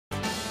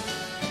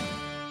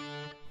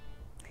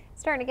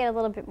Starting to get a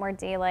little bit more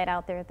daylight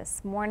out there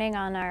this morning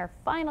on our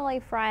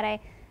finally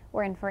Friday.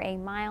 We're in for a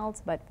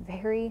mild but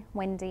very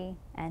windy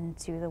end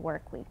to the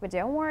work week. But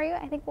don't worry,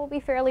 I think we'll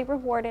be fairly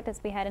rewarded as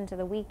we head into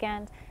the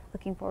weekend.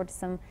 Looking forward to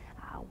some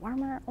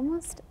warmer,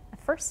 almost a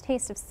first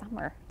taste of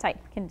summer type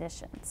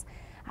conditions.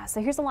 So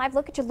here's a live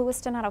look at your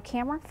Lewiston Auto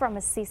camera from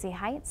Assisi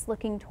Heights,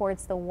 looking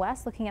towards the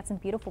west, looking at some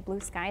beautiful blue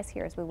skies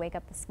here as we wake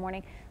up this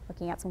morning,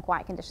 looking at some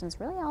quiet conditions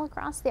really all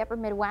across the upper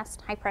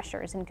Midwest. High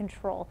pressure is in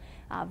control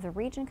of the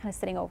region, kind of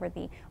sitting over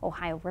the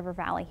Ohio River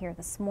Valley here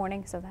this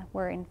morning, so that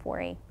we're in for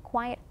a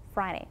quiet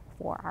Friday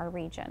for our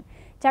region.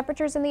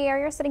 Temperatures in the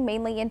area are sitting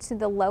mainly into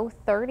the low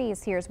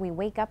 30s here as we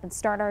wake up and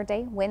start our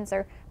day. Winds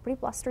are pretty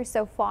blustery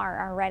so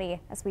far already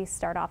as we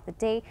start off the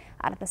day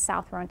out of the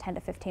south around 10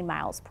 to 15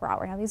 miles per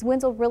hour. Now these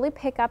winds will really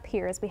pick up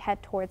here as we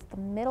head towards the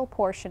middle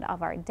portion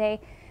of our day.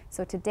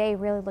 So today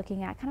really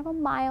looking at kind of a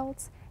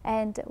mild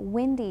and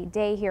windy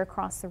day here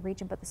across the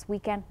region, but this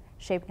weekend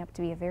shaping up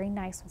to be a very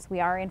nice one. So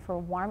we are in for a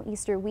warm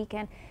Easter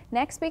weekend.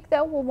 Next week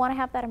though, we'll want to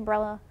have that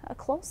umbrella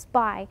close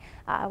by.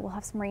 We'll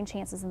have some rain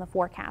chances in the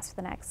forecast for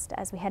the next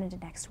as we head into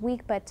next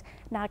week, but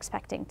not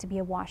expecting to be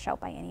a washout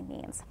by any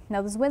means.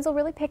 Now those winds will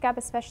really pick up,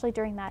 especially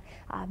during that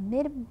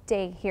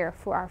midday here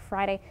for our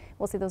Friday.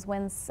 We'll see those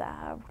winds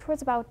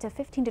towards about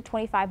 15 to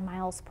 25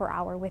 miles per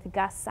hour with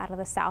gusts out of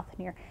the south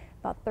near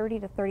about 30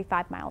 to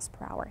 35 miles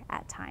per hour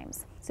at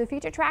times. So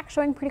future track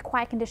showing pretty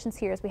quiet conditions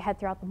here as we head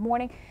throughout the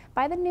morning.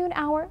 By the noon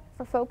hour,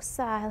 for folks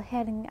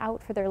heading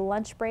out for their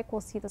lunch break,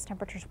 we'll see those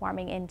temperatures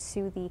warming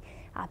into the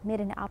mid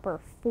and upper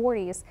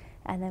 40s,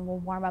 and then we'll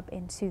warm up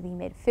into the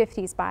mid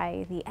 50s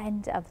by the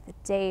end of the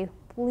day.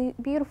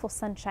 Beautiful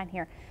sunshine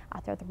here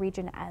throughout the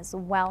region as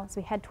well. As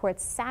we head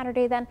towards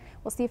Saturday, then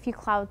we'll see a few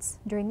clouds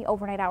during the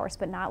overnight hours,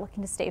 but not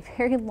looking to stay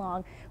very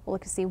long. We'll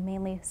look to see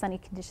mainly sunny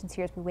conditions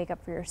here as we wake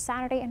up for your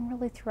Saturday, and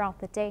really throughout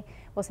the day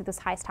we'll see those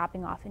highs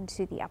topping off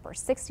into the upper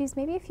 60s,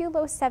 maybe a few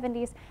low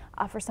 70s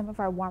for some of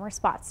our warmer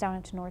spots down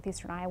into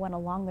northeastern Iowa and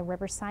along the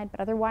riverside, but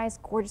otherwise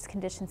gorgeous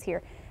conditions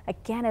here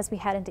again as we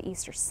head into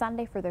Easter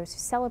Sunday. For those who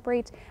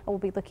celebrate, we'll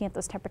be looking at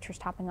those temperatures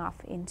topping off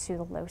into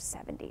the low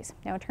 70s.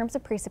 Now in terms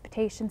of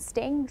precipitation,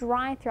 staying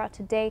dry throughout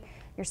today,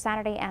 your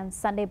Saturday and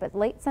Sunday, but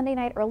late Sunday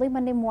night, early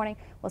Monday morning,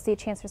 we'll see a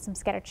chance for some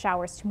scattered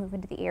showers to move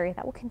into the area.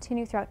 That will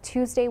continue throughout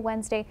Tuesday,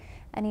 Wednesday,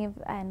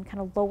 and kind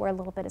of lower a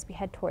little bit as we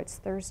head towards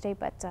Thursday,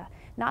 but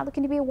not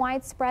looking to be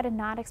widespread and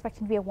not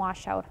expecting to be a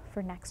washout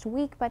for next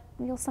week, but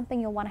something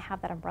you'll want to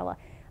have that umbrella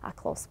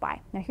close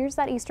by. Now here's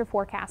that Easter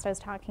forecast I was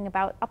talking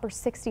about. Upper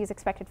 60s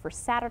expected for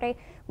Saturday,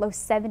 low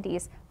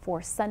 70s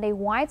for Sunday.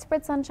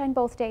 Widespread sunshine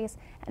both days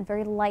and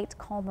very light,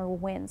 calmer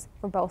winds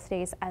for both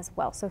days as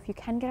well. So if you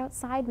can get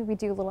outside, maybe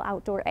do a little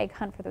outdoor egg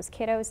hunt for those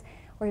kiddos,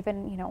 or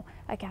even,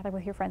 gather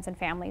with your friends and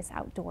families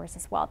outdoors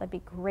as well. That'd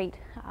be great,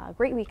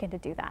 great weekend to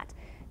do that.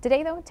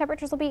 Today though,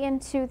 temperatures will be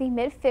into the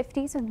mid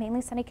 50s with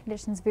mainly sunny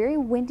conditions, very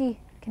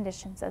windy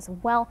conditions as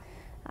well.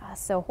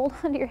 So hold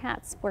on to your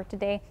hats for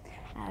today.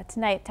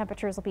 Tonight,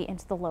 temperatures will be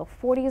into the low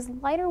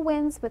 40s, lighter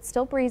winds, but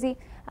still breezy,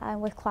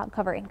 with cloud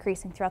cover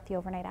increasing throughout the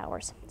overnight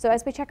hours. So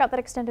as we check out that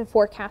extended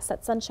forecast,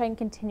 that sunshine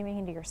continuing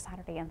into your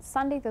Saturday and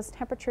Sunday, those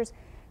temperatures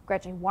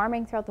gradually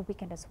warming throughout the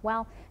weekend as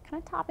well,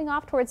 kind of topping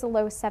off towards the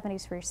low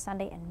 70s for your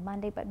Sunday and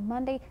Monday. But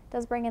Monday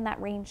does bring in that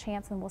rain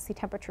chance, and we'll see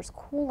temperatures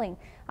cooling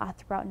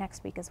throughout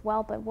next week as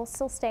well, but we'll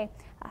still stay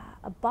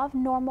above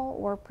normal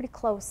or pretty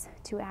close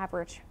to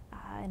average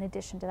in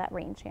addition to that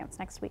rain chance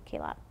next week.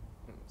 Caleb.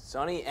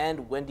 Sunny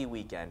and windy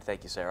weekend.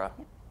 Thank you, Sarah.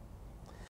 Yep.